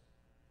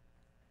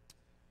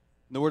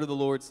And the word of the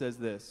Lord says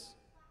this.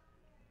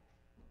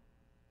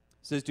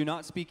 It says, "Do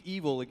not speak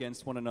evil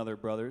against one another,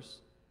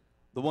 brothers.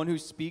 The one who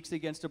speaks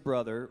against a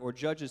brother or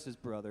judges his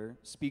brother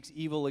speaks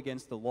evil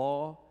against the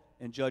law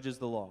and judges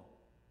the law.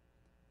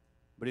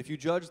 But if you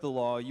judge the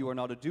law, you are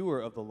not a doer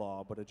of the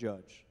law, but a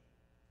judge.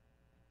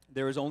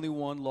 There is only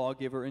one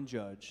lawgiver and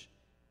judge,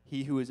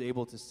 he who is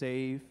able to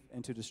save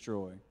and to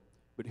destroy.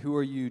 But who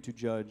are you to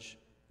judge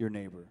your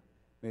neighbor?"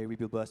 May we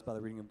be blessed by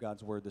the reading of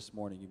God's word this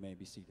morning. You may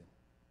be seated.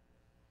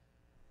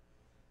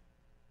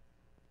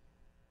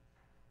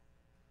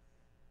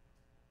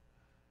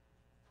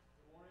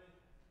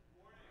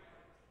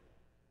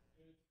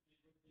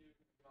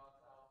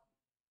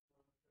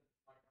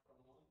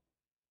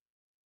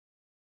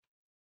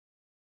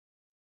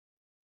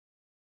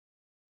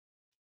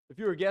 If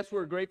you're a guest,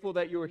 we're grateful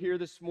that you are here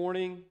this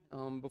morning.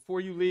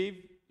 Before you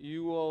leave,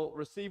 you will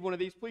receive one of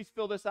these. Please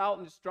fill this out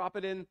and just drop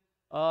it in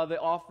the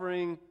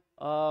offering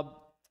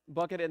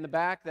bucket in the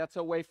back. That's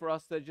a way for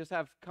us to just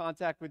have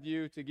contact with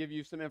you, to give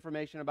you some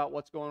information about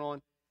what's going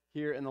on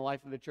here in the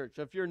life of the church.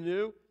 So if you're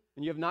new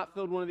and you have not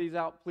filled one of these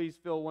out, please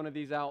fill one of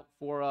these out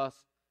for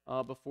us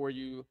before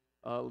you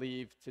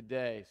leave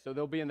today. So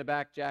they'll be in the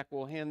back. Jack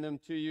will hand them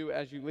to you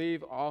as you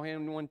leave. I'll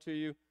hand one to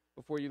you.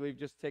 Before you leave,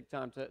 just take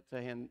time to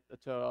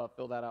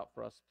fill that out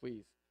for us,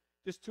 please.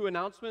 Just 2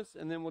 announcements,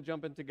 and then we'll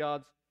jump into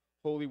God's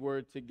holy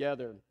word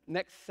together.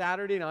 Next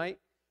Saturday night,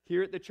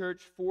 here at the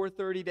church,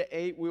 4:30 to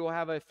 8, we will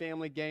have a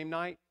family game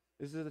night.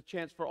 This is a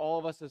chance for all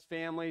of us as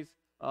families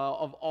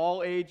of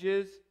all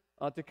ages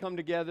to come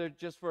together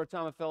just for a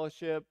time of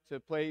fellowship, to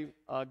play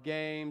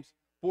games,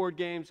 board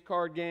games,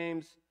 card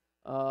games,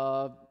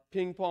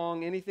 ping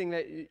pong, anything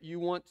that you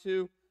want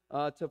to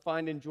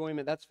find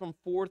enjoyment. That's from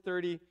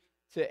 4:30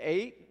 to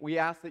 8. We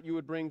ask that you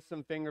would bring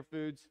some finger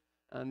foods,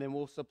 and then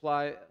we'll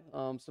supply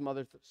some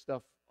other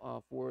stuff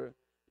for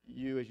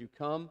you as you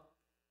come.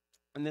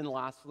 And then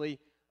lastly,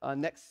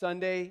 next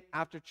Sunday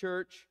after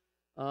church,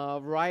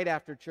 right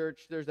after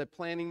church, there's a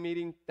planning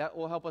meeting that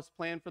will help us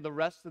plan for the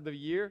rest of the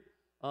year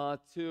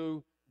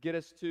to get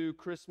us to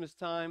Christmas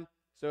time.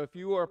 So if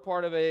you are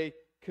part of a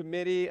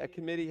committee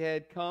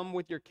head, come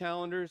with your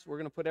calendars. We're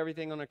going to put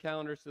everything on our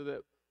calendar so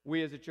that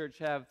we as a church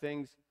have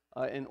things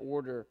in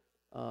order.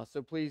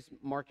 So please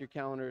mark your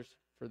calendars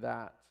for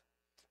that.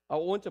 I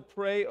want to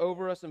pray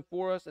over us and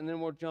for us, and then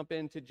we'll jump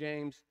into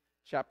James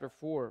chapter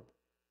 4.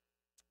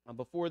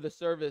 Before the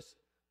service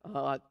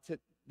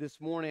this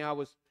morning, I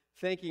was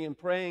thinking and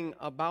praying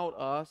about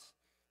us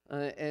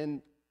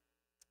and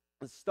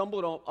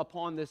stumbled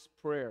upon this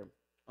prayer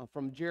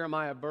from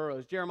Jeremiah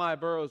Burroughs. Jeremiah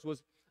Burroughs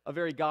was a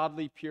very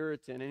godly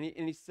Puritan, and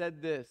he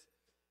said this.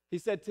 He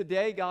said,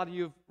 "Today, God,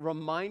 you've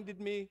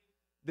reminded me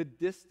the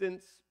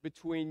distance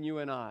between you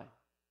and I.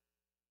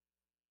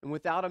 And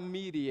without a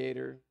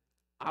mediator,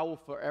 I will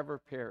forever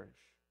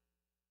perish."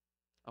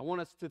 I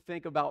want us to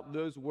think about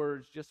those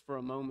words just for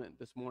a moment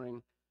this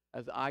morning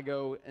as I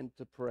go and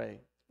to pray.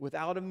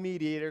 Without a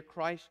mediator,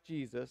 Christ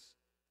Jesus,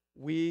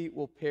 we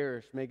will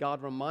perish. May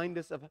God remind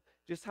us of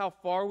just how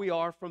far we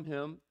are from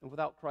Him, and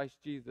without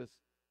Christ Jesus,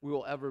 we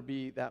will ever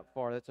be that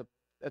far.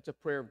 That's a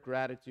prayer of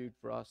gratitude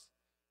for us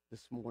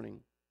this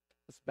morning.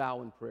 Let's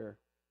bow in prayer.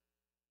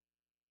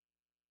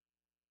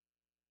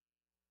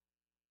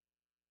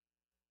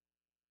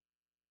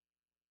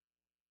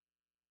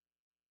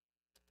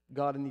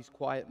 God, in these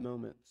quiet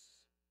moments,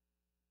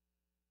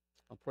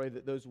 I pray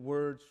that those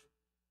words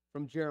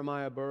from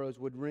Jeremiah Burroughs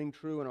would ring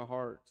true in our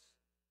hearts,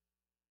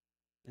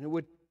 and it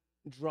would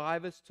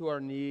drive us to our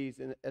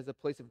knees as a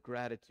place of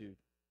gratitude.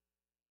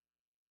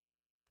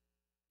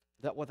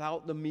 That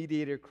without the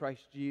mediator,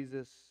 Christ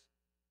Jesus,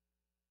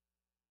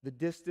 the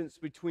distance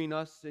between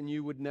us and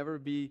you would never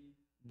be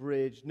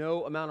bridged.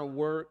 No amount of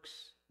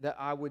works that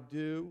I would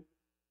do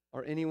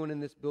or anyone in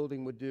this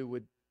building would do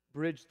would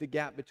bridge the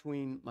gap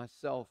between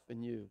myself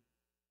and you.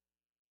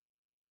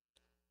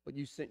 But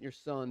you sent your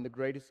Son, the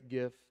greatest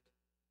gift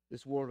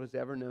this world has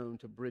ever known,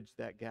 to bridge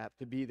that gap,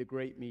 to be the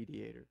great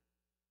mediator.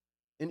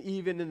 And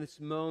even in this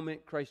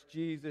moment, Christ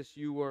Jesus,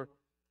 you were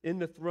in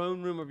the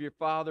throne room of your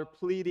Father,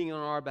 pleading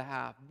on our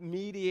behalf,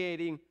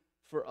 mediating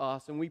for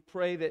us. And we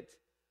pray that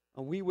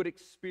we would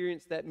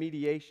experience that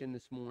mediation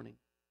this morning.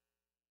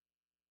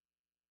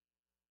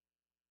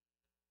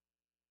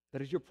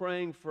 That as you're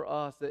praying for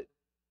us, that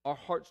our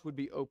hearts would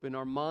be open,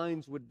 our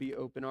minds would be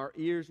open, our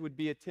ears would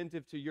be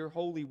attentive to your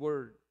holy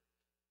word.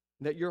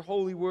 That your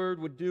holy word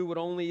would do what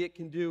only it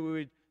can do. It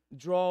would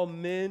draw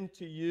men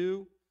to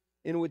you,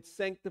 and it would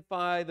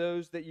sanctify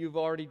those that you've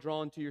already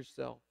drawn to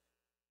yourself.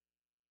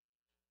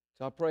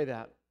 So I pray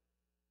that.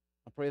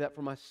 I pray that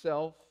for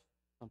myself.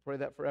 I pray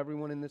that for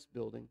everyone in this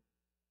building,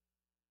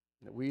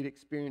 that we'd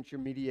experience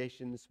your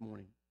mediation this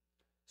morning.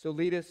 So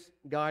lead us,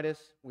 guide us.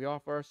 We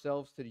offer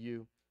ourselves to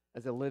you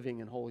as a living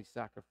and holy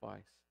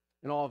sacrifice.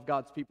 And all of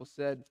God's people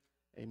said,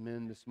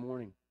 amen this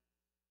morning.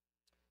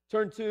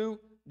 Turn to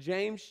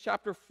James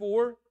chapter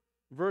 4,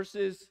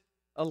 verses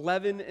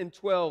 11 and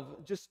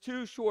 12. Just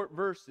 2 short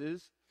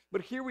verses.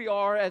 But here we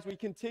are as we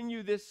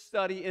continue this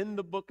study in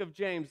the book of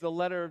James, the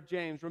letter of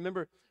James.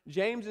 Remember,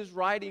 James is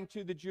writing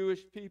to the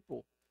Jewish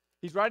people.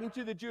 He's writing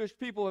to the Jewish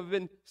people who have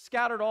been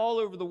scattered all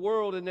over the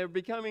world, and they're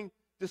becoming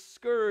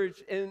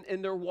discouraged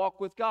in their walk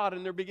with God,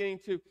 and they're beginning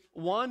to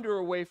wander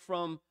away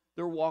from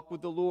their walk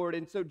with the Lord.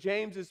 And so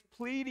James is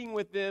pleading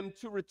with them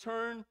to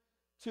return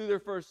to their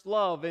first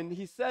love. And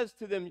he says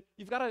to them,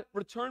 you've got to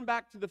return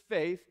back to the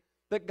faith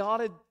that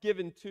God had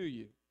given to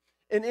you.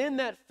 And in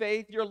that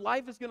faith, your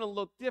life is going to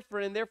look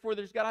different, and therefore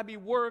there's got to be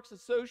works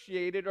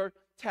associated or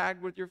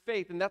tagged with your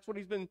faith. And that's what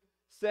he's been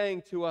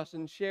saying to us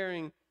and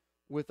sharing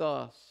with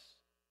us.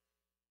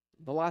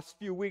 The last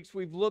few weeks,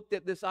 we've looked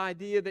at this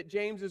idea that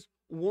James is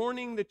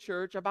warning the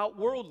church about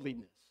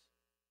worldliness.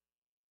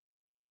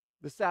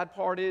 The sad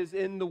part is,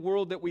 in the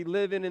world that we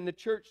live in the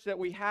church that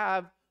we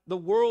have, the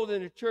world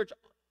and the church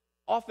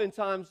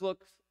oftentimes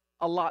looks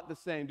a lot the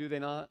same, do they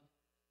not?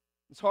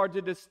 It's hard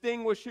to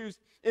distinguish who's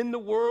in the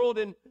world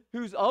and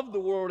who's of the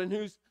world, and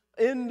who's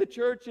in the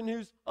church and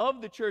who's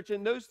of the church.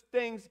 And those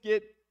things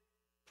get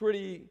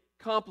pretty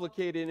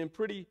complicated and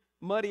pretty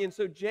muddy. And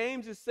so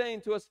James is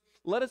saying to us,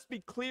 let us be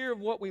clear of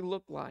what we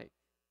look like.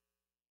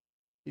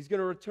 He's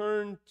going to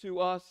return to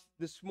us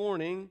this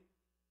morning.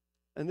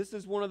 And this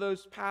is one of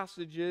those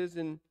passages,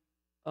 and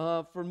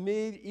for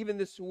me, even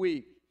this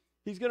week,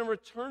 he's going to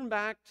return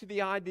back to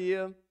the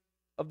idea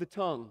of the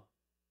tongue.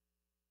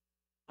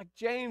 Like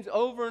James,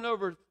 over and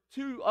over,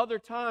 2 other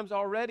times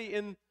already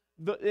in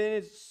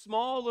his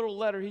small little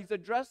letter, he's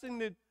addressing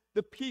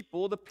the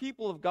people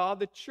of God,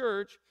 the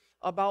church,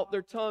 about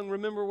their tongue.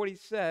 Remember what he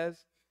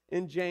says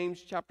in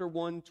James chapter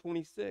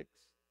 1:26.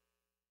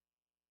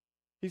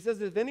 He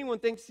says, if anyone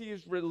thinks he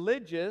is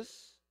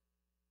religious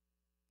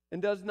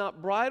and does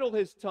not bridle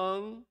his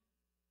tongue,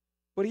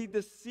 but he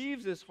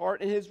deceives his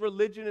heart, and his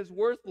religion is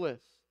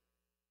worthless.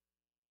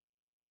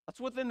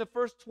 That's within the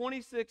first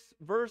 26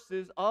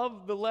 verses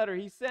of the letter.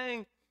 He's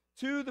saying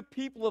to the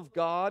people of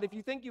God, if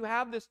you think you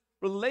have this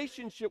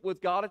relationship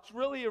with God, it's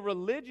really a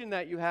religion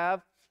that you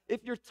have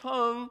if your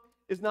tongue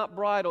is not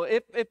bridled,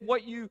 if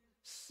what you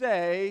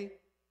say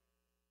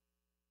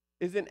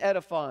isn't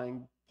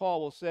edifying,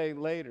 Paul will say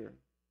later.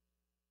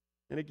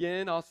 And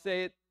again, I'll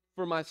say it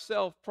for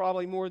myself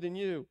probably more than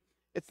you.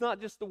 It's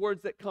not just the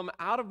words that come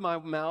out of my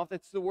mouth,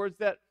 it's the words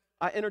that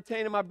I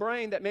entertain in my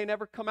brain that may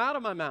never come out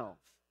of my mouth.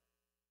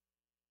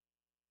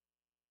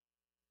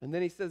 And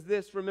then he says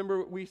this,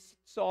 remember we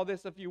saw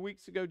this a few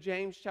weeks ago,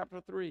 James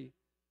chapter 3,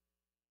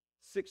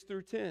 6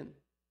 through 10.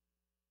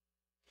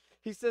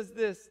 He says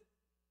this,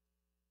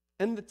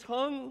 and the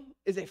tongue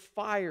is a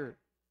fire,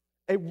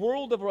 a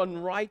world of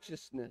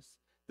unrighteousness.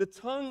 The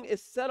tongue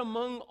is set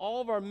among all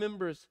of our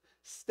members,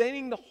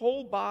 staining the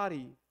whole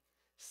body,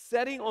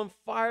 setting on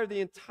fire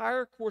the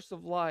entire course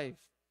of life.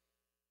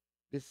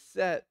 It is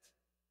set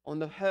on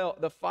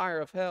the fire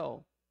of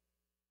hell.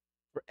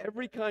 For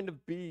every kind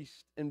of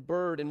beast and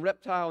bird and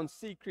reptile and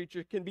sea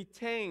creature can be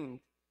tamed,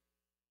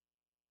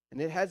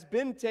 and it has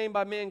been tamed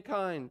by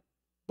mankind,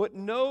 but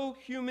no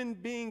human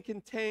being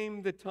can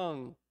tame the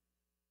tongue.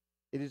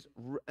 It is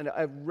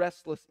a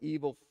restless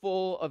evil,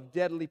 full of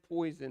deadly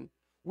poison.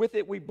 With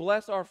it we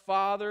bless our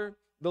Father,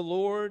 the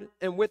Lord,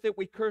 and with it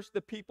we curse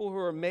the people who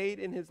are made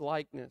in his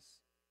likeness.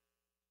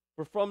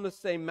 For from the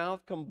same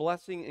mouth come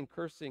blessing and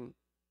cursing.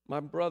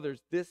 My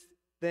brothers, this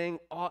thing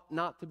ought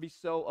not to be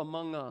so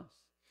among us.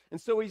 And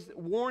so he's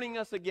warning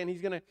us again.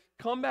 He's going to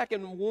come back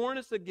and warn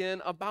us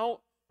again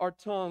about our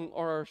tongue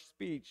or our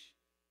speech.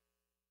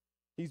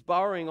 He's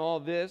borrowing all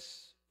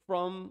this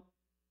from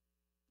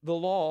the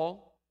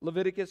law,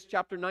 Leviticus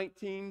chapter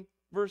 19,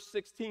 verse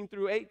 16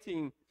 through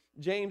 18.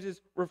 James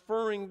is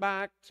referring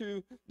back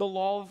to the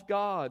law of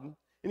God.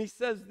 And he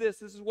says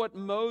this is what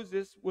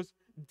Moses was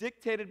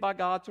dictated by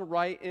God to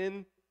write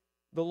in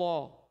the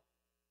law.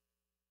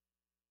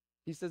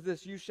 He says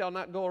this, you shall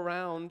not go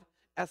around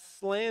as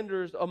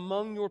slanderers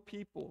among your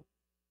people,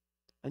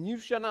 and you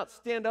shall not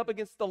stand up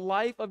against the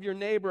life of your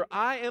neighbor.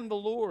 I am the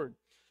Lord.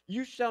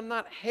 You shall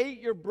not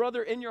hate your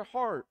brother in your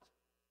heart.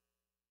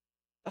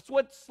 That's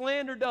what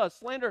slander does.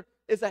 Slander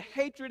is a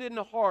hatred in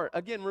the heart.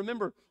 Again,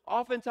 remember,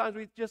 oftentimes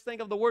we just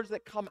think of the words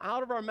that come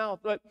out of our mouth,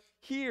 but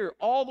here,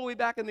 all the way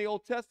back in the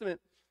Old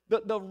Testament,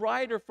 the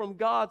writer from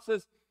God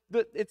says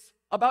that it's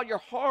about your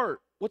heart.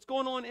 What's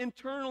going on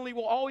internally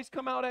will always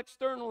come out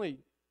externally.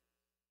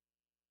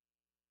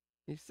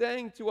 He's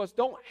saying to us,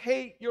 don't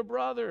hate your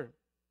brother,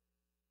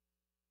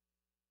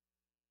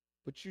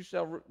 but you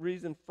shall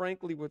reason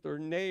frankly with your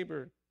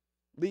neighbor,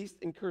 lest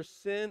incur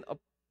sin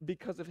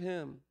because of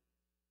him.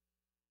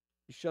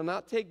 You shall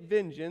not take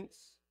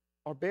vengeance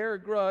or bear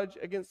a grudge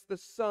against the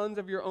sons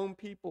of your own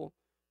people,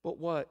 but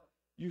what?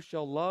 You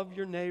shall love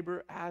your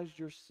neighbor as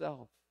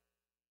yourself.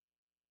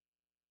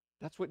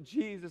 That's what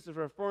Jesus is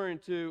referring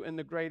to in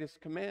the greatest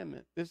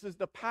commandment. This is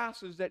the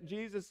passage that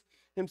Jesus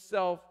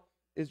himself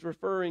is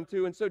referring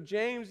to. And so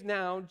James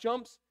now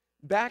jumps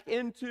back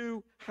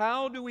into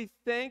how do we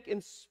think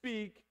and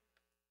speak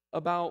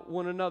about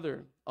one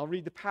another. I'll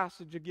read the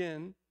passage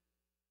again.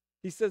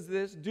 He says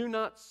this, do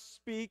not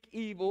speak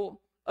evil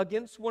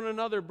against one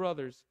another,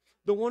 brothers.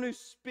 The one who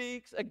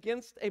speaks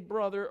against a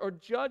brother or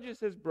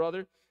judges his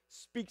brother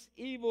speaks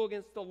evil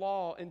against the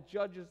law and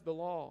judges the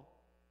law.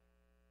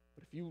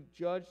 But if you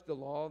judge the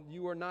law,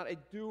 you are not a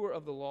doer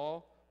of the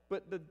law,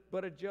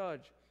 but a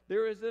judge.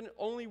 There is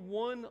only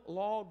one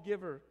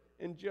lawgiver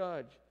and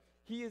judge.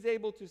 He is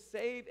able to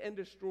save and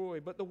destroy.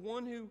 But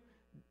who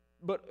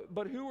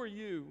are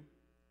you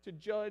to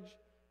judge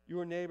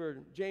your neighbor?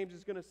 James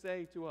is going to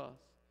say to us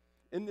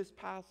in this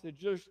passage,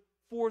 there's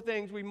 4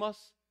 things we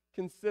must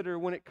consider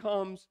when it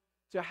comes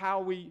to how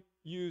we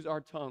use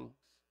our tongues.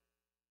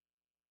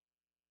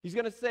 He's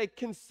going to say,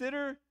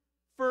 consider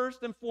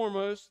first and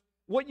foremost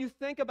what you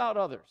think about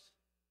others.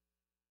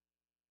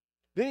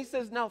 Then he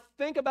says, now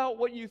think about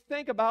what you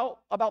think about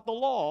the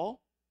law.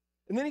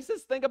 And then he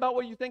says, think about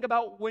what you think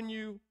about when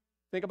you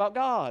think about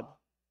God.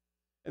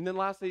 And then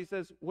lastly, he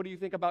says, what do you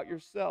think about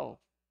yourself?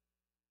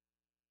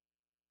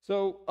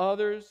 So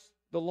others,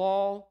 the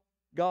law,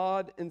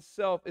 God, and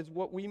self is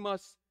what we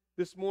must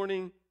this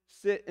morning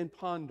sit and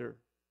ponder.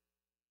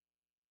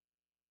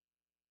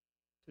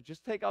 So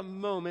just take a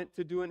moment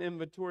to do an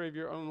inventory of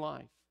your own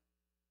life.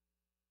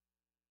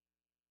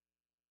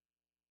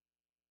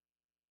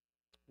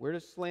 Where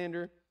does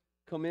slander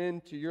come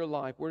into your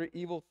life? Where do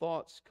evil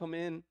thoughts come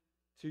into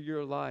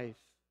your life?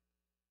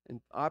 And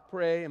I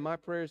pray, and my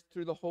prayer is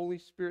through the Holy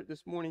Spirit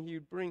this morning, He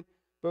would bring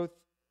both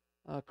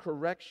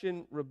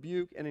correction,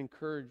 rebuke, and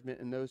encouragement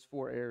in those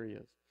 4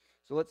 areas.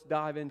 So let's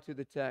dive into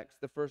the text.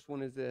 The first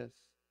one is this.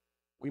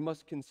 We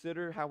must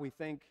consider how we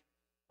think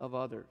of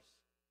others.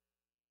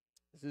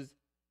 This is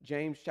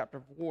James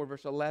chapter 4,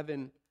 verse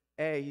 11a.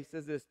 He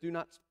says this, do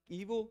not speak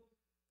evil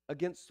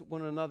against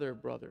one another,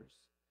 brothers.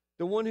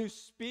 The one who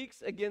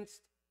speaks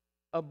against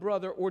a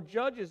brother or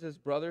judges his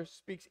brother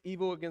speaks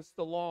evil against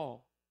the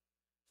law.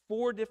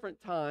 4 different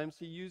times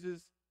he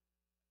uses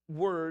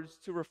words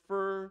to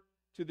refer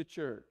to the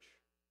church.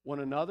 One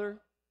another,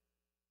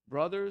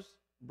 brothers,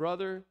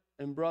 brother,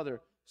 and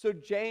brother. So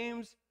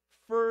James,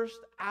 first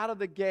out of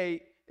the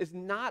gate, is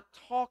not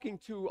talking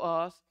to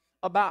us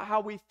about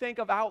how we think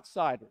of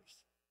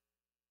outsiders.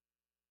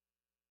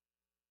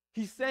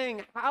 He's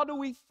saying, how do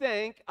we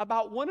think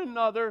about one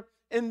another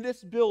in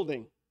this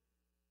building?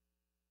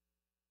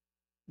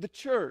 The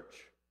church.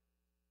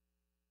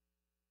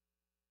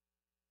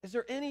 Is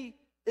there any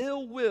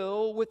ill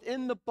will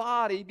within the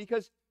body?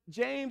 Because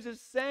James is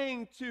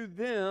saying to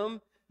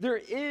them, there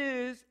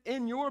is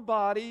in your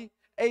body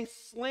a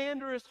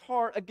slanderous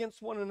heart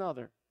against one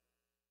another.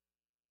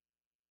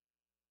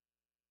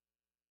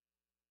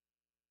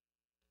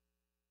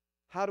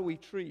 How do we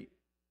treat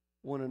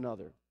one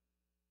another?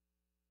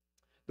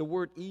 The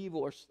word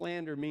evil or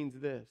slander means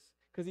this,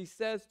 because he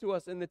says to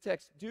us in the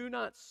text, do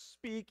not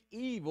speak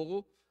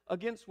evil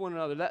against one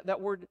another.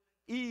 That word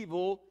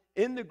evil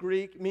in the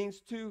Greek means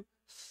to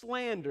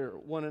slander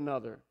one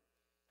another.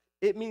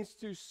 It means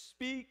to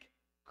speak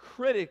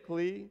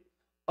critically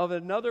of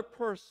another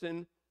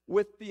person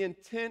with the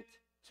intent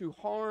to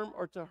harm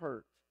or to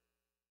hurt.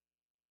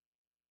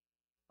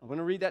 I'm going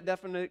to read that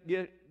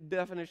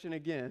definition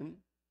again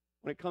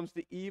when it comes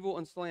to evil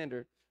and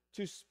slander.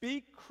 To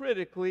speak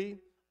critically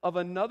of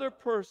another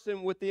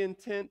person with the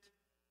intent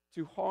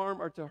to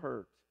harm or to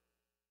hurt.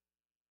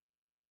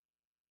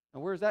 Now,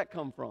 where does that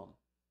come from?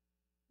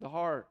 The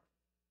heart.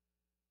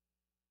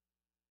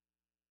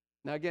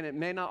 Now, again, it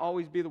may not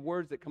always be the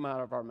words that come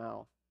out of our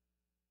mouth.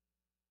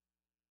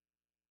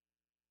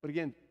 But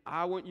again,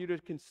 I want you to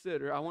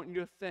consider, I want you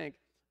to think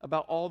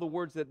about all the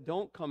words that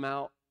don't come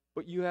out,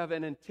 but you have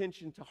an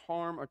intention to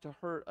harm or to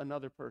hurt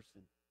another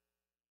person.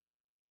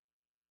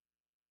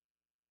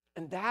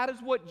 And that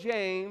is what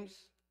James,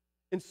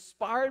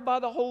 inspired by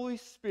the Holy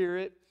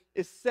Spirit,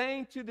 is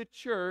saying to the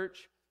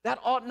church, that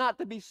ought not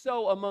to be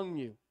so among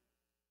you.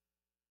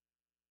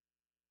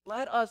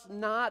 Let us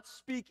not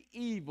speak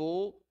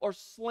evil or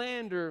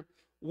slander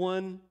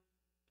one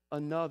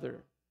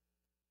another.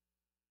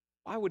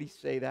 Why would he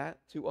say that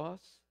to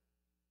us?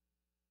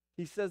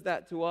 He says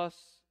that to us,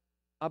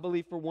 I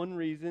believe, for one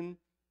reason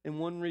and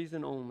one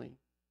reason only.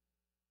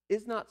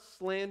 Is not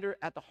slander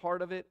at the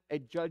heart of it a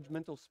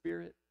judgmental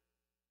spirit?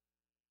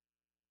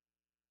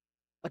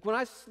 Like when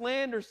I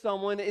slander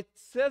someone, it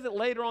says it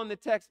later on in the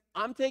text,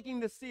 I'm taking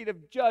the seat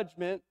of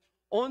judgment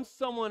on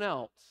someone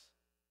else.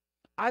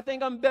 I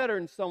think I'm better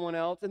than someone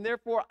else, and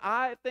therefore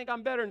I think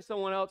I'm better than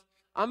someone else.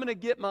 I'm going to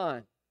get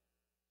mine.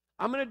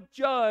 I'm going to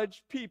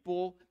judge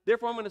people,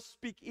 therefore I'm going to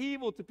speak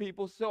evil to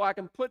people so I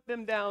can put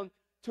them down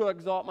to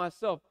exalt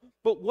myself.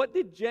 But what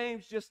did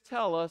James just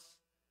tell us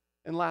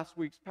in last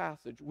week's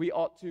passage? We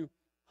ought to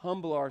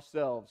humble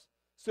ourselves.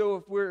 So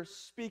if we're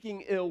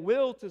speaking ill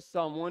will to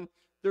someone,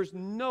 there's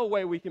no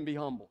way we can be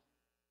humble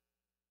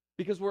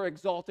because we're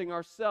exalting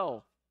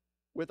ourselves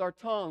with our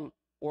tongue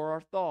or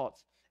our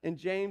thoughts. And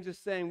James is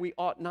saying we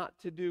ought not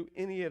to do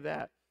any of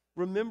that.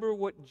 Remember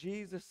what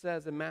Jesus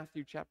says in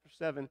Matthew chapter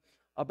 7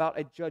 about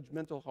a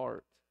judgmental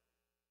heart.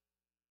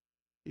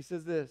 He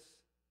says this,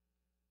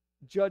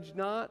 judge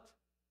not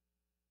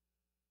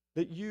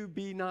that you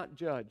be not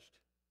judged.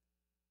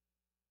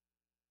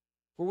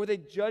 For with a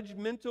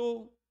judgment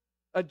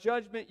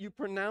you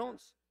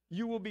pronounce,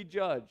 you will be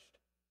judged.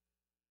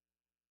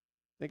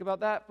 Think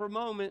about that for a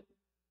moment.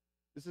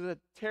 This is a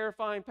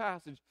terrifying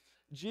passage.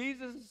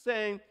 Jesus is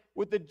saying,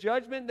 with the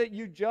judgment that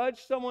you judge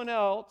someone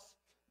else,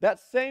 that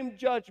same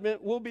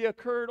judgment will be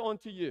occurred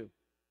onto you.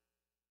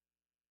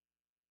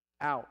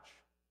 Ouch.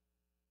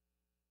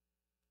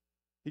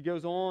 He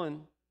goes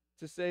on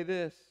to say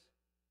this,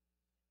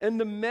 and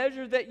the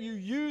measure that you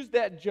use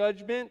that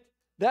judgment,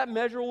 that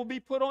measure will be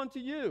put onto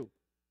you.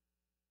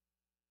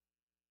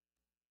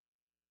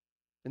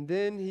 And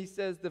then he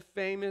says the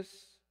famous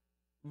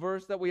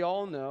verse that we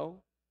all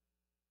know,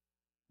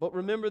 but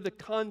remember the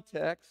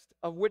context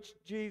of which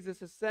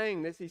Jesus is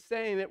saying this. He's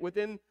saying it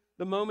within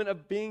the moment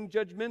of being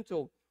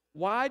judgmental.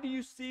 Why do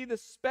you see the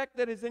speck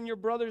that is in your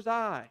brother's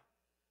eye,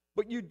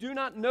 but you do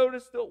not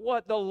notice the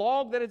what? The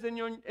log that is in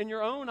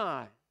your own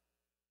eye?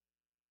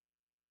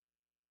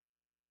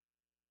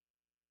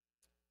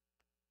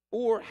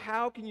 Or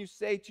how can you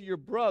say to your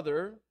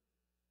brother,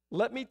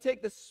 let me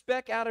take the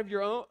speck out of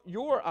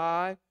your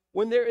eye,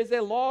 when there is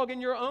a log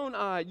in your own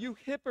eye? You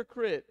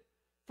hypocrite.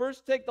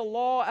 First take the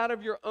law out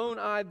of your own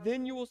eye,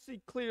 then you will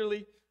see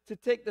clearly to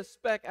take the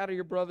speck out of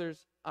your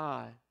brother's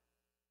eye.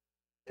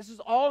 This is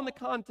all in the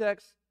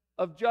context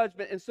of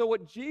judgment. And so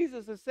what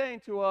Jesus is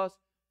saying to us,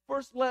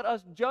 first let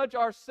us judge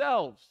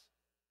ourselves.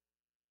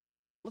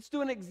 Let's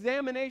do an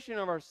examination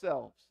of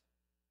ourselves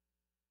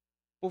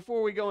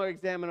before we go and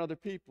examine other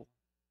people.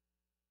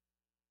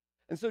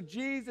 And so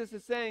Jesus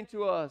is saying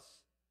to us,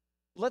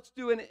 let's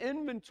do an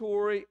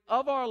inventory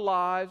of our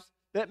lives,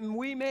 that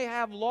we may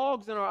have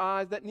logs in our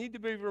eyes that need to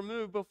be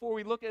removed before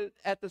we look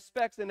at the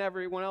specks in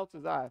everyone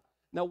else's eye.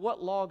 Now,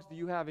 what logs do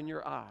you have in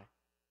your eye?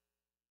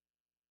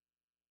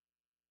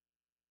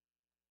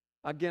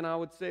 Again, I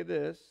would say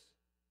this.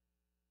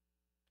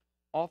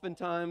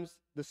 Oftentimes,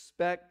 the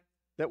speck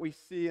that we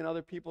see in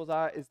other people's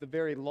eye is the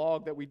very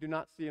log that we do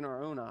not see in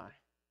our own eye.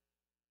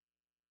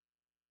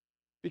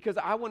 Because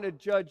I want to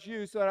judge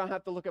you so I don't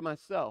have to look at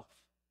myself.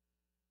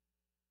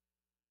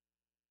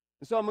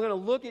 And so I'm going to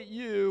look at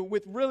you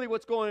with really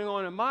what's going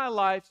on in my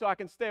life so I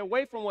can stay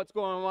away from what's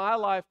going on in my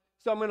life.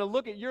 So I'm going to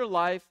look at your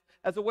life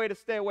as a way to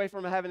stay away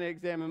from having to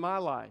examine my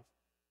life.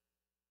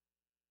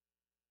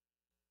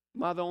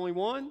 Am I the only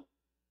one?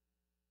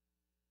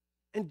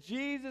 And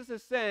Jesus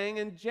is saying,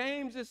 and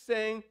James is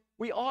saying,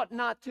 we ought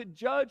not to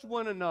judge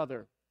one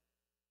another.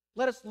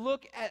 Let us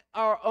look at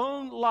our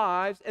own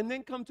lives and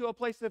then come to a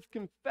place of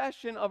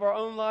confession of our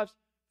own lives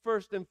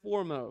first and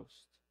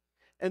foremost.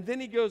 And then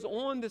he goes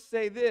on to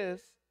say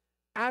this,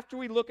 after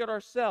we look at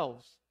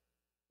ourselves,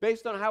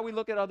 based on how we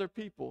look at other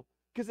people,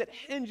 because it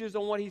hinges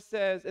on what he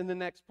says in the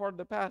next part of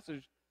the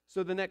passage.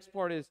 So the next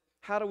part is,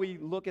 how do we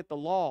look at the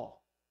law?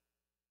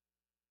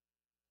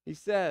 He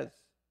says,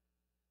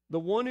 the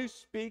one who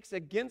speaks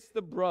against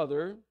the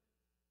brother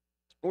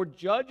or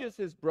judges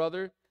his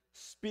brother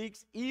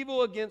speaks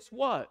evil against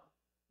what?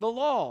 The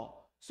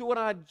law. So when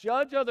I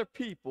judge other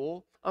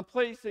people, I'm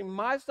placing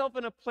myself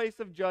in a place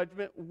of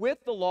judgment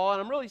with the law,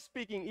 and I'm really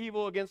speaking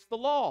evil against the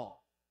law.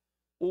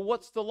 Well,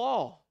 what's the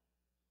law?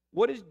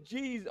 What is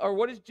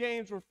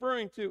James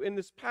referring to in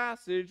this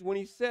passage when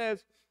he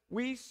says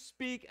we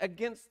speak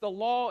against the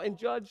law and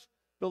judge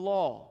the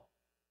law?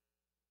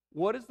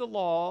 What is the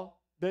law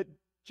that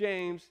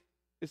James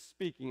is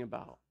speaking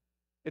about?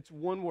 It's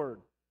one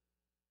word.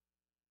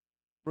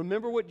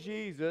 Remember what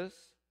Jesus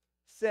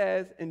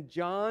says in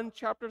John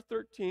chapter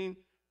 13,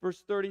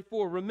 verse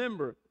 34.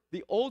 Remember,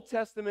 the Old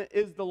Testament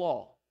is the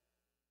law.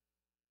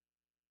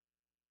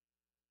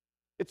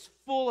 It's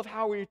full of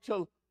how we're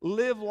to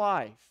live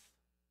life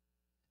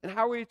and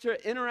how we're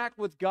to interact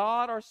with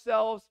God,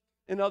 ourselves,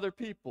 and other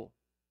people.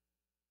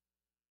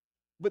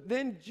 But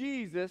then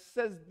Jesus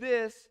says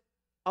this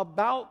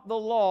about the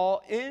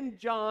law in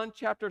John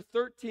chapter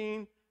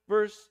 13,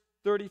 verse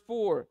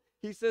 34.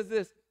 He says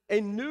this, a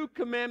new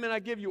commandment I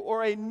give you,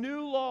 or a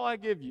new law I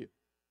give you.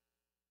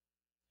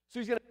 So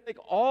he's going to take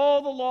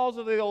all the laws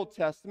of the Old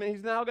Testament.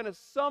 He's now going to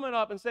sum it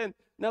up and say,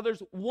 now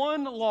there's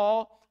one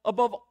law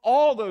above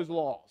all those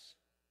laws.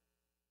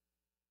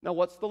 Now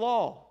what's the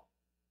law?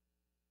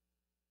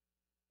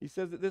 He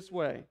says it this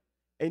way,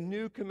 a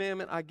new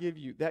commandment I give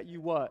you, that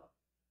you what?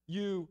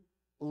 You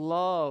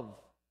love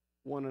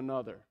one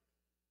another.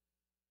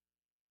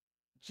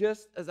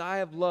 Just as I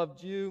have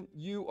loved you,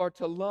 you are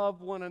to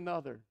love one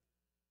another.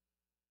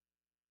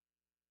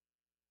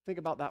 Think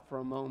about that for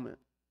a moment.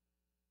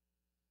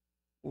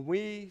 When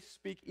we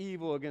speak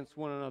evil against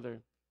one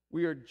another,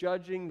 we are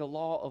judging the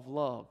law of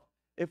love.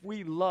 If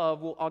we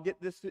love, well, I'll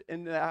get this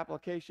in the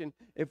application.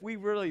 If we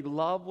really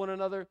love one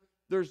another,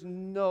 there's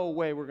no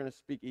way we're going to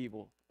speak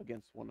evil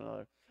against one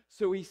another.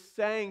 So he's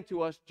saying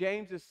to us,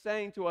 James is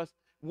saying to us,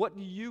 what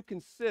do you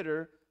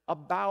consider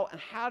about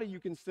and how do you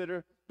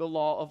consider the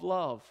law of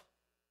love?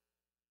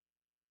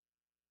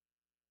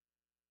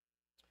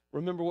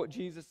 Remember what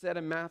Jesus said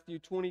in Matthew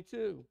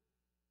 22.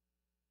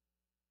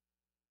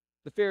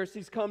 The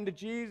Pharisees come to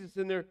Jesus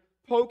and they're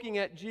poking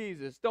at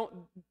Jesus.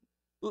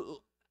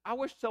 I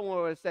wish someone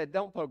would have said,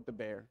 don't poke the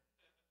bear.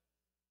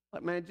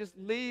 Like, man, just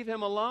leave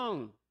him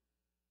alone.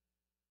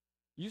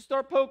 You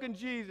start poking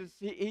Jesus,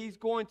 he's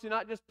going to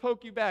not just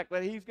poke you back,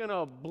 but he's going to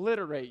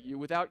obliterate you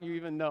without you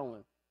even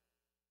knowing.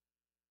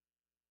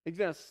 He's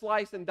going to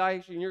slice and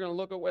dice you, and you're going to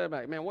look away and be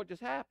like, man, what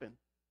just happened?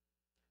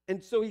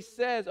 And so he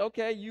says,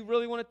 okay, you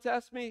really want to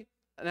test me?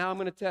 Now I'm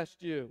going to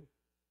test you.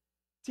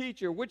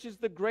 Teacher, which is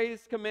the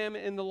greatest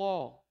commandment in the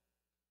law?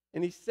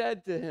 And he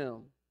said to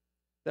him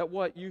that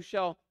what? You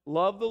shall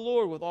love the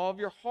Lord with all of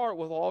your heart,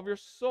 with all of your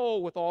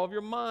soul, with all of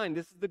your mind.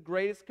 This is the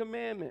greatest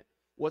commandment.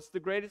 What's the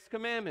greatest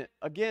commandment?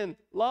 Again,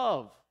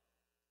 love.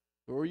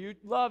 Who are you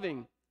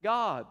loving?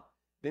 God.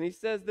 Then he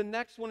says the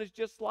next one is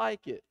just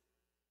like it.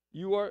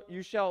 You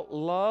shall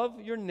love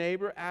your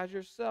neighbor as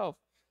yourself.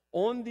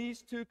 On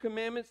these two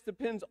commandments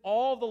depends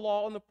all the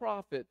law and the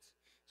prophets.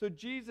 So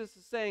Jesus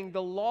is saying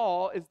the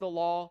law is the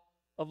law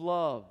of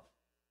love.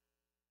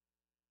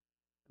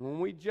 When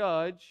we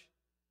judge,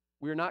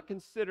 we are not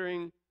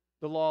considering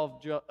the law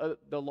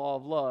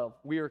of love.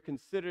 We are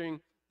considering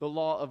the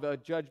law of a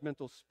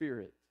judgmental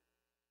spirit.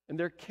 And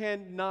there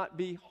cannot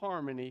be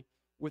harmony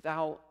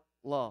without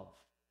love.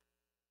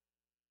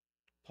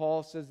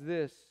 Paul says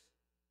this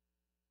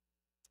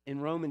in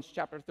Romans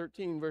chapter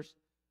 13, verse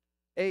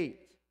 8.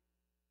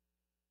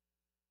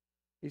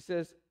 He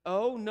says,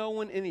 owe no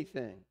one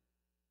anything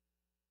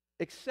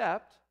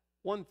except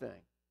one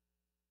thing.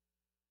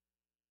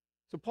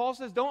 So Paul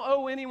says, don't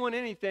owe anyone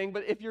anything,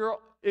 but if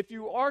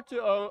you are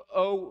to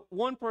owe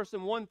one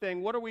person one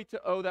thing, what are we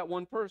to owe that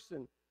one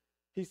person?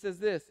 He says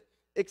this,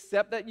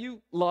 except that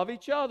you love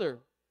each other.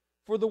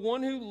 For the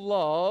one who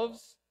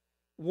loves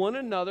one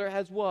another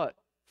has what?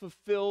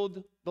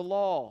 Fulfilled the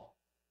law.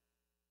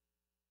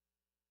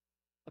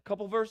 A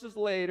couple verses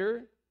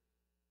later,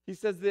 he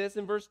says this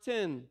in verse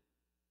 10.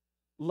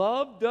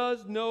 Love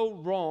does no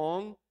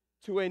wrong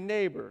to a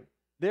neighbor.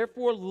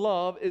 Therefore,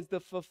 love is the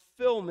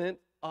fulfillment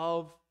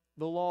of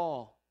the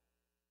law.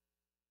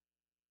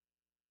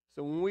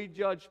 So when we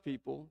judge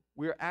people,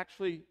 we're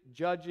actually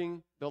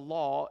judging the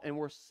law, and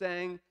we're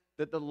saying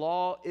that the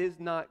law is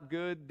not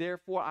good,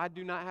 therefore I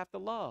do not have to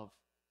love.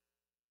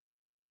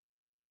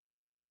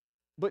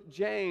 But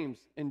James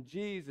and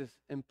Jesus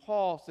and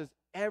Paul says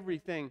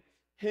everything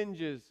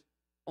hinges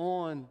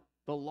on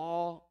the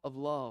law of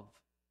love.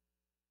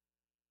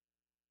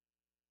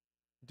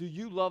 Do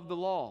you love the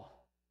law?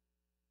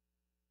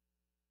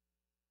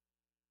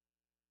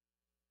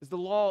 Is the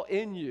law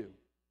in you?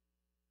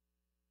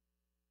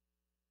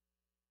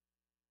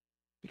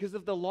 Because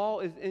if the law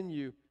is in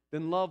you,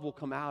 then love will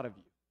come out of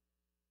you.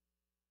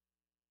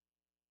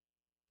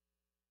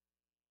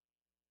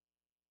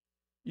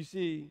 You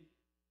see,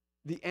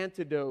 the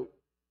antidote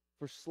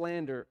for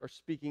slander or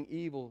speaking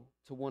evil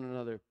to one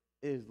another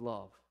is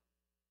love.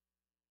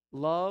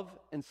 Love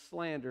and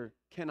slander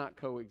cannot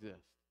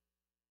coexist.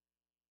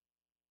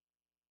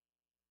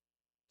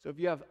 So if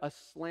you have a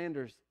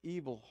slanderous,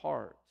 evil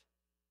heart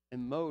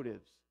and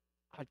motives,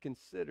 I'd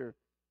consider,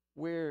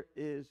 where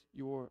is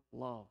your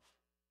love?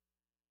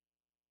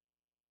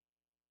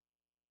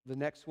 The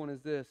next one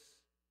is this.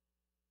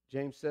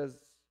 James says,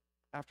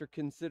 after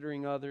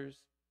considering others,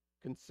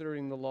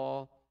 considering the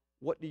law,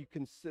 what do you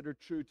consider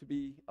true to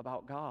be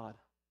about God?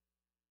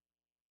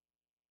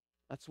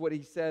 That's what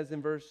he says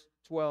in verse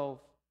 12.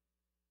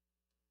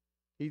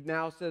 He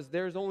now says,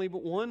 there's only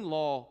but one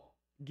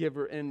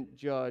lawgiver and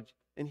judge,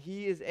 and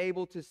he is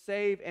able to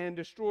save and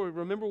destroy.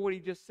 Remember what he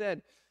just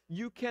said.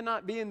 You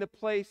cannot be in the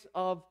place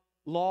of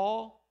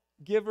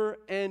lawgiver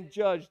and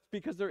judge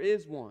because there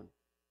is one.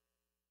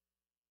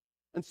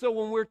 And so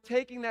when we're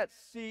taking that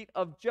seat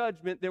of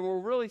judgment, then we're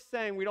really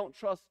saying we don't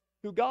trust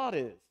who God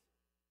is.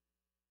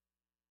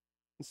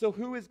 And so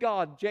who is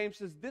God? James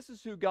says this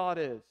is who God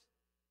is.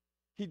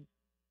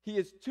 He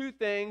is two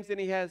things, and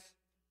he has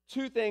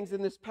two things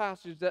in this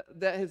passage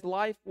that his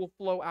life will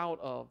flow out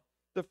of.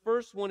 The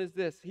first one is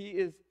this. He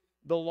is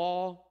the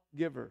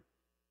lawgiver.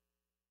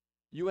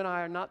 You and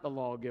I are not the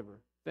lawgiver.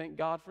 Thank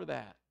God for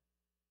that.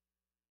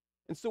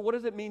 And so what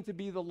does it mean to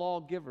be the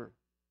lawgiver?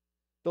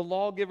 The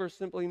lawgiver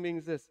simply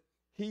means this.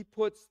 He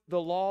puts the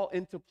law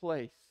into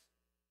place.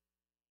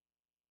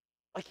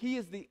 Like he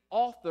is the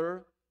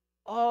author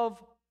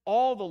of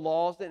all the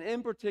laws, and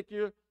in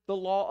particular, the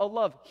law of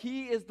love.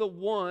 He is the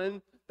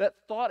one that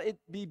thought it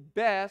be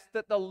best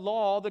that the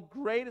law, the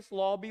greatest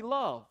law, be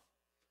love.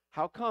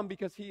 How come?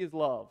 Because he is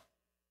love.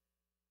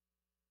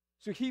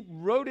 So he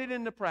wrote it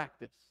into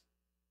practice.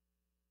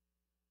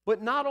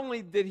 But not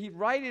only did he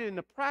write it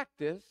into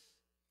practice,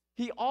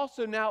 he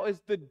also now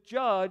is the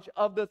judge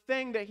of the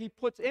thing that he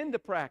puts into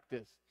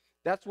practice.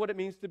 That's what it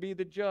means to be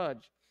the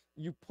judge.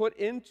 You put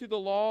into the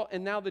law,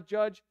 and now the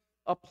judge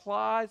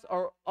applies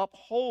or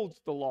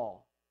upholds the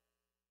law.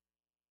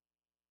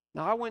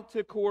 Now, I went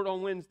to court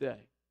on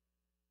Wednesday,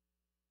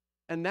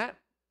 and that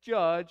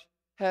judge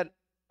had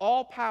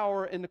all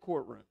power in the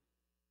courtroom.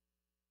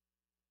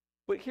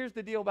 But here's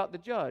the deal about the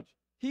judge.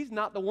 He's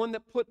not the one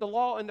that put the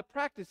law into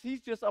practice.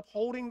 He's just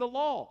upholding the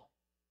law.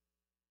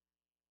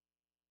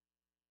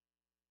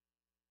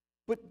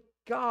 But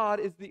God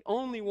is the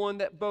only one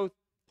that both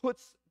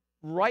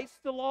writes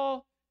the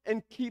law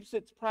and keeps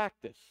its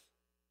practice.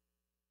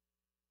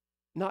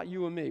 Not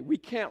you and me. We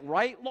can't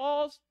write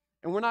laws,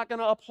 and we're not going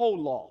to uphold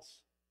laws.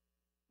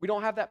 We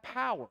don't have that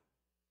power.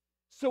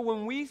 So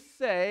when we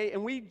say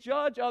and we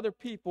judge other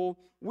people,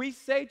 we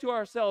say to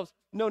ourselves,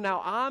 no,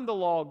 now I'm the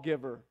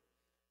lawgiver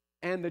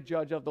and the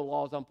judge of the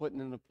laws I'm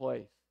putting into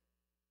place.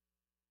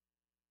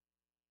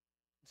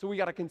 So we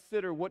got to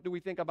consider, what do we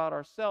think about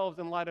ourselves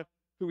in light of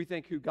who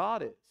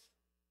God is?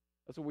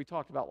 That's what we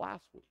talked about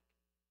last week.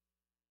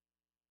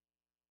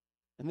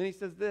 And then he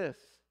says this.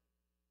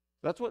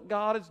 That's what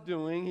God is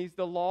doing. He's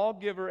the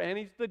lawgiver and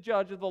he's the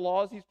judge of the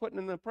laws he's putting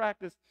into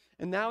practice.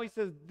 And now he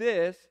says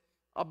this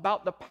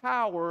about the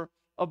power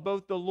of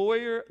both the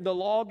lawyer, the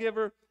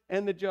lawgiver,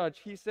 and the judge.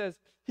 He says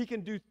he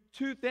can do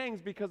two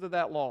things because of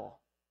that law.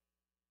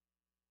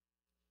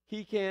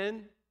 He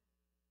can,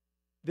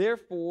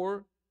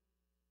 therefore,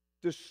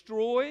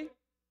 destroy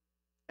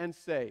and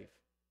save.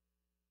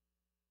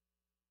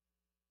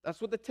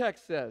 That's what the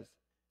text says.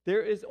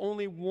 There is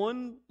only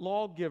one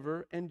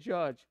lawgiver and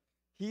judge.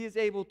 He is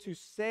able to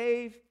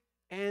save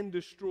and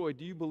destroy.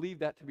 Do you believe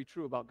that to be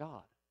true about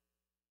God?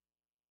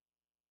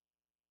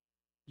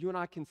 You and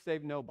I can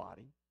save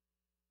nobody.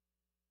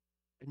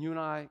 And you and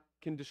I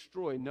can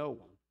destroy no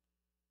one.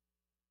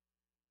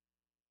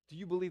 Do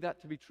you believe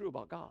that to be true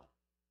about God?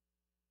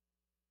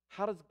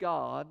 How does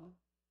God,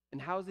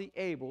 and how is he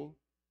able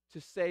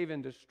to save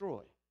and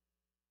destroy?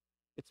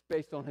 It's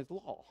based on his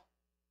law.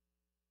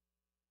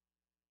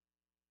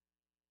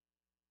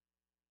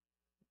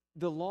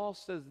 The law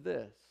says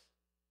this,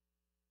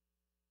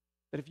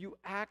 that if you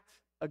act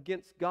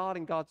against God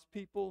and God's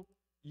people,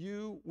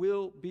 you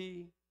will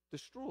be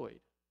destroyed.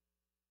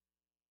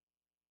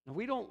 Now,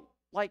 we don't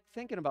like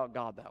thinking about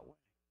God that way.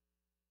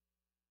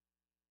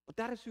 But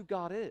that is who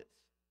God is.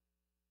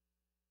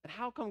 And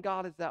how come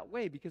God is that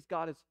way? Because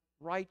God is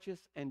righteous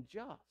and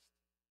just.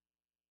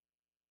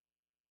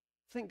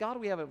 Thank God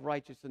we have a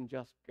righteous and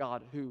just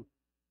God who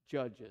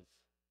judges.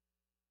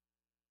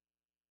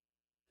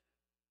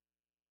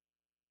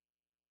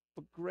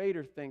 But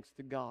greater thanks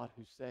to God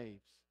who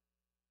saves.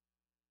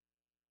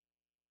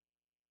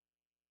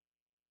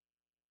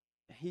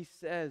 He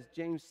says,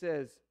 James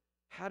says,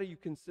 how do you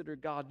consider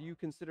God? Do you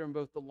consider him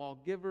both the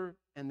lawgiver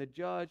and the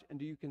judge? And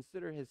do you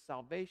consider his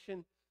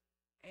salvation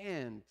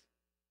and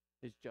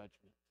his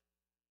judgment?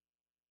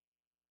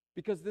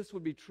 Because this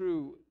would be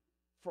true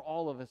for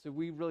all of us if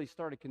we really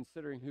started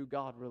considering who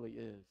God really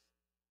is.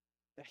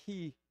 That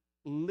he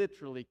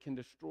literally can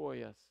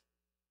destroy us.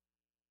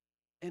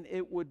 And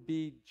it would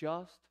be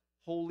just,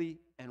 holy,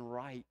 and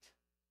right.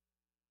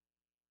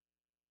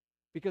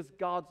 Because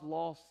God's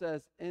law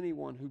says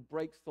anyone who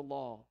breaks the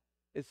law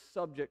is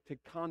subject to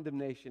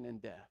condemnation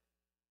and death.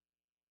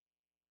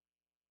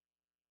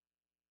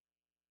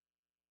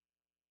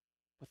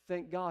 But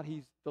thank God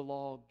he's the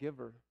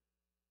lawgiver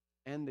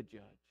and the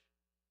judge.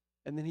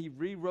 And then he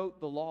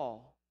rewrote the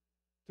law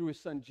through his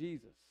son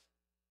Jesus.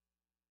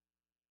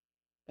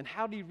 And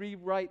how did he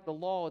rewrite the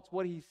law? It's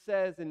what he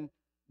says in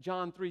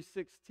John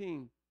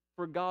 3:16.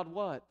 For God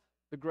what?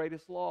 The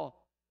greatest law.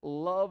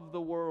 Love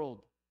the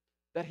world.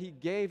 That he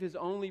gave his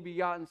only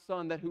begotten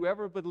Son, that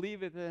whoever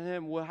believeth in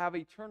him will have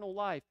eternal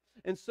life.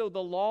 And so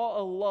the law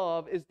of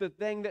love is the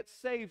thing that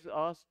saves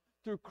us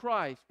through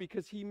Christ,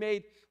 because he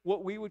made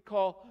what we would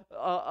call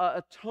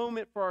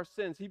atonement for our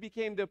sins. He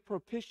became the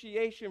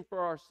propitiation for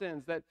our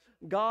sins, that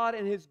God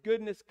in his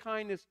goodness,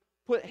 kindness,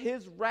 put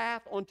his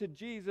wrath onto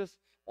Jesus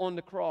on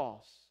the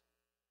cross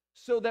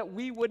so that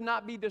we would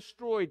not be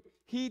destroyed.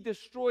 He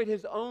destroyed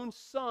his own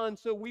Son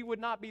so we would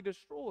not be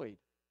destroyed.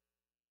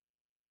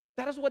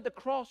 That is what the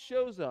cross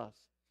shows us.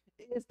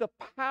 It is the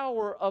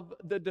power of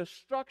the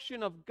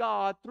destruction of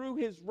God through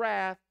his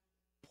wrath,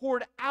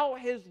 poured out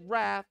his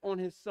wrath on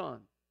his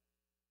Son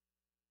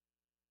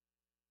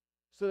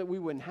so that we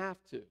wouldn't have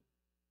to.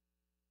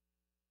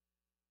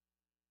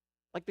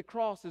 Like the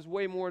cross is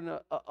way more than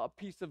a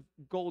piece of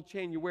gold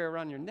chain you wear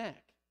around your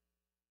neck.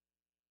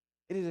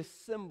 It is a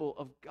symbol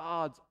of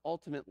God's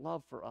ultimate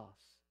love for us.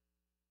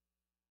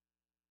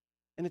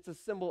 And it's a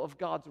symbol of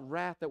God's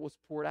wrath that was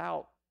poured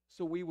out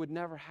so we would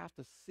never have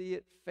to see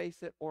it,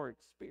 face it, or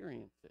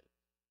experience it.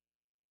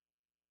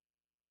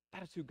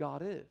 That is who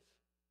God is.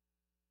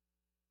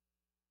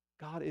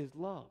 God is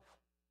love.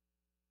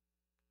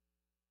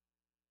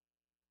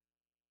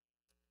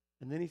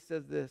 And then he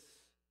says this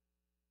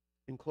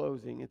in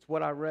closing. It's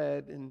what I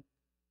read and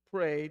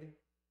prayed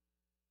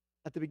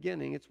at the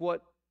beginning. It's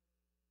what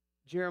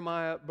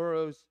Jeremiah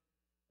Burroughs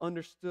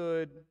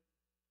understood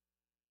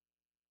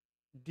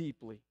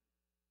deeply.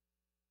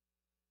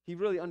 He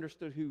really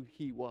understood who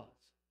he was.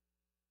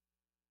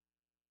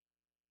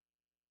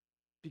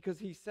 Because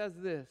he says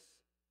this,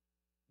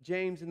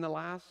 James, in the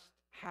last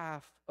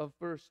half of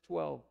verse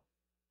 12,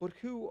 but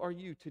who are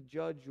you to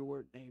judge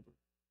your neighbor?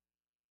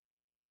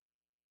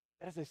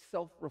 That's a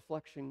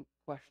self-reflection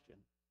question.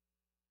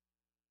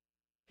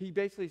 He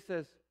basically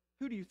says,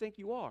 who do you think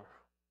you are?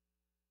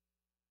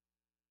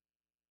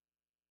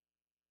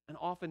 And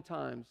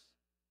oftentimes,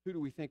 who do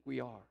we think we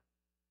are?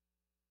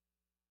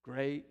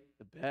 Great,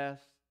 the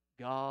best,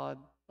 God,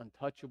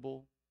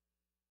 untouchable.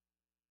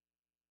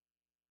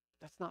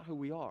 That's not who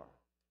we are.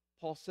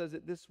 Paul says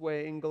it this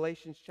way in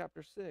Galatians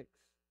chapter 6.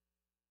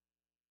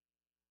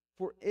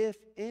 For if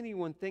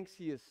anyone thinks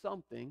he is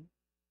something,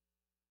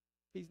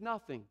 he's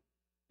nothing,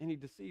 and he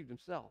deceived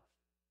himself.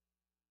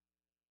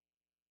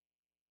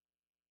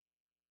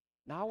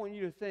 Now I want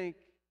you to think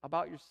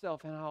about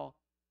yourself and how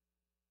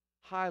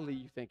highly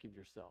you think of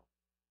yourself.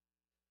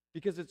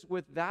 Because it's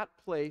with that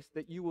place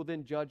that you will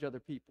then judge other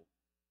people.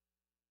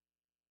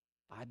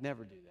 I'd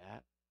never do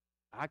that.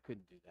 I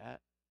couldn't do that.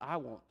 I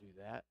won't do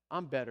that.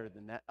 I'm better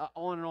than that.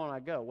 On and on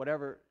I go.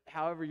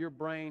 However your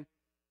brain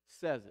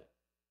says it.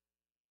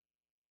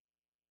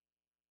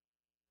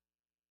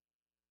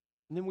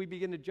 And then we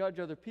begin to judge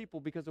other people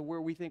because of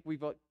where we think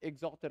we've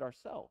exalted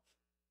ourselves.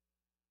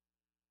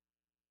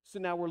 So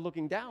now we're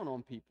looking down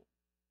on people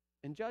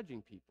and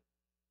judging people.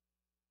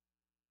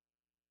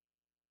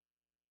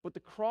 But the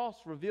cross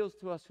reveals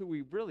to us who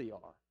we really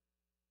are.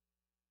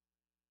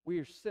 We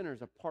are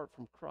sinners apart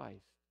from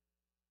Christ.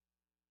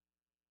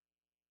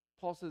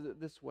 Paul says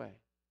it this way: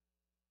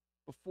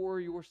 before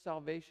your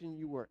salvation,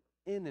 you were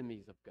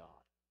enemies of God.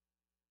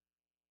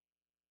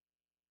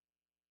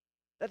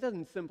 That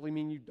doesn't simply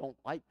mean you don't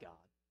like God.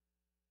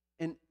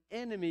 An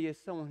enemy is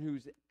someone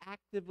who's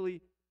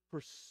actively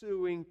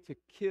pursuing to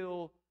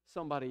kill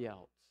somebody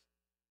else.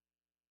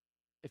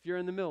 If you're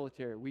in the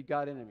military, we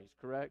got enemies,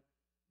 correct?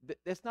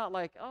 It's not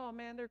like, oh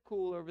man, they're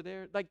cool over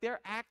there. Like,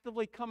 they're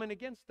actively coming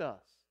against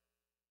us.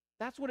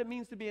 That's what it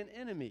means to be an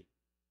enemy.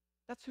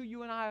 That's who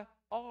you and I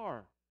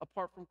are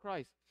apart from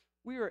Christ.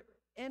 We are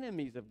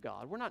enemies of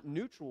God. We're not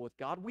neutral with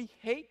God. We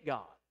hate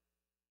God.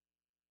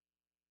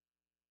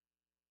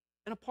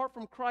 And apart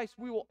from Christ,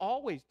 we will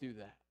always do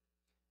that.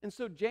 And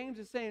so James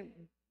is saying,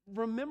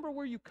 remember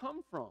where you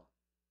come from.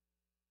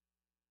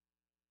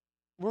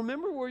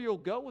 Remember where you'll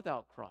go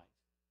without Christ.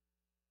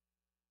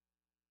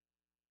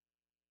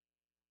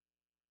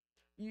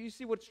 You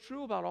see, what's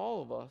true about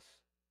all of us,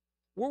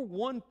 we're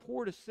one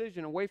poor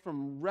decision away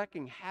from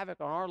wreaking havoc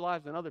on our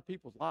lives and other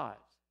people's lives.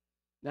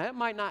 Now, it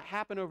might not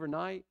happen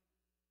overnight,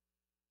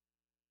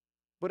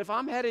 but if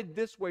I'm headed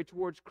this way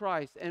towards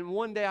Christ, and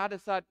one day I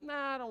decide,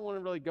 I don't want to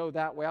really go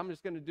that way, I'm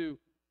just going to do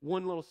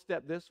one little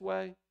step this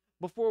way,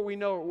 before we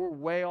know it, we're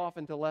way off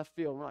into left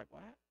field. We're like,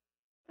 what?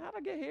 How'd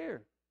I get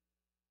here?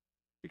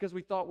 Because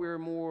we thought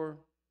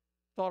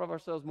thought of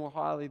ourselves more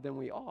highly than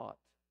we ought.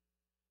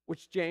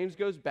 Which James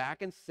goes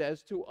back and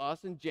says to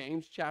us in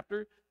James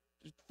chapter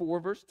 4,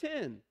 verse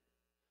 10.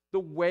 The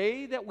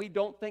way that we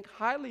don't think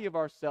highly of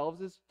ourselves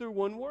is through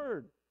one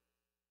word: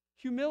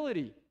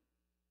 humility.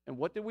 And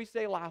what did we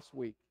say last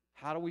week?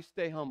 How do we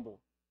stay humble?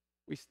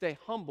 We stay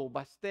humble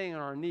by staying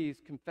on our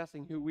knees,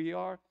 confessing who we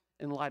are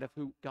in light of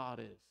who God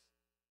is.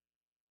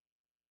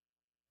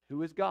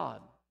 Who is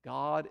God?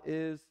 God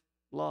is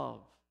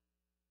love.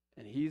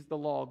 And He's the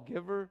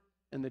lawgiver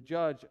and the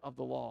judge of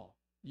the law.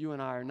 You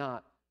and I are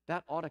not.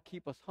 That ought to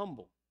keep us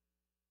humble.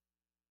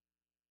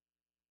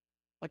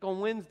 Like on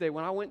Wednesday,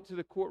 when I went to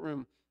the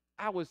courtroom,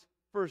 I was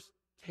first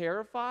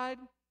terrified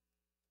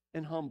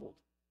and humbled.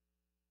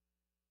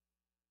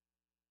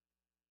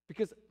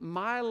 Because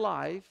my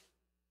life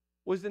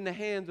was in the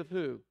hands of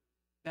who?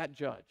 That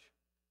judge.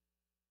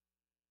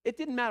 It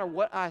didn't matter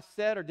what I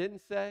said or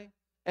didn't say.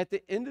 At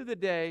the end of the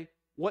day,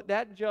 what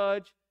that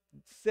judge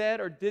said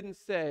or didn't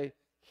say,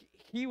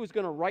 he was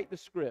going to write the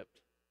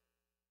script.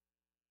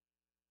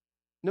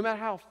 No matter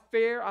how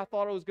fair I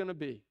thought it was going to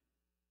be.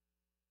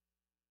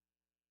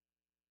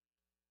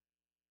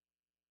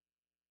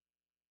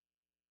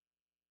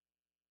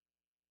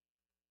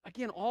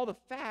 Again, all the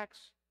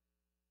facts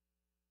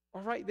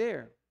are right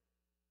there.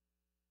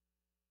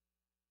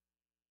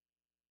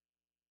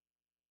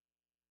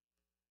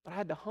 But I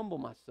had to humble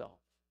myself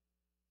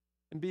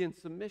and be in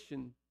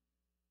submission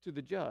to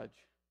the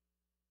judge.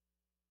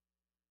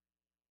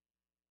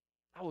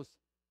 I was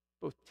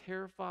both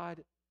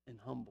terrified and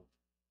humbled.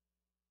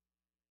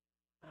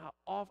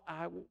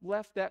 I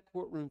left that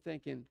courtroom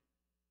thinking,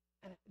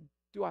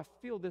 do I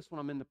feel this when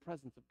I'm in the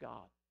presence of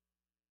God?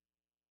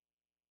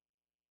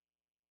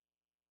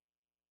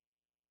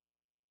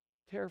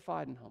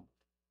 Terrified and humbled.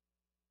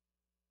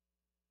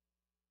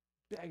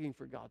 Begging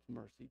for God's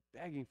mercy,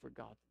 begging for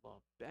God's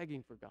love,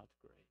 begging for God's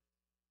grace.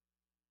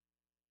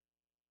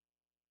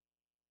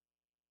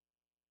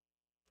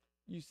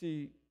 You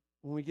see,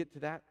 when we get to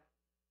that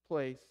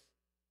place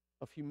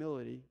of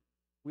humility,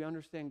 we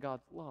understand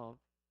God's love.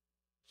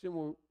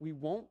 So we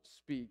won't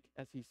speak,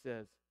 as he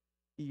says,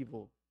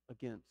 evil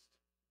against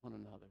one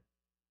another.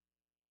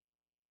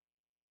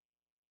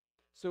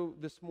 So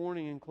this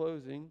morning in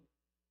closing,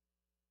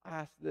 I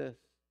ask this: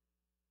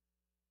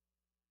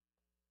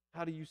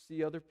 how do you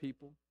see other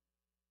people?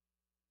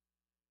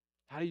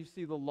 How do you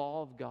see the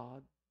law of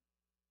God?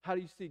 How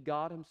do you see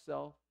God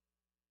himself?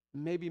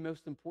 Maybe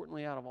most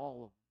importantly out of all of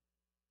them,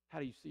 how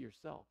do you see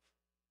yourself?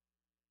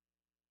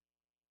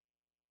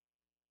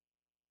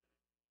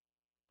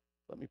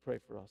 Let me pray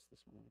for us this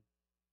morning.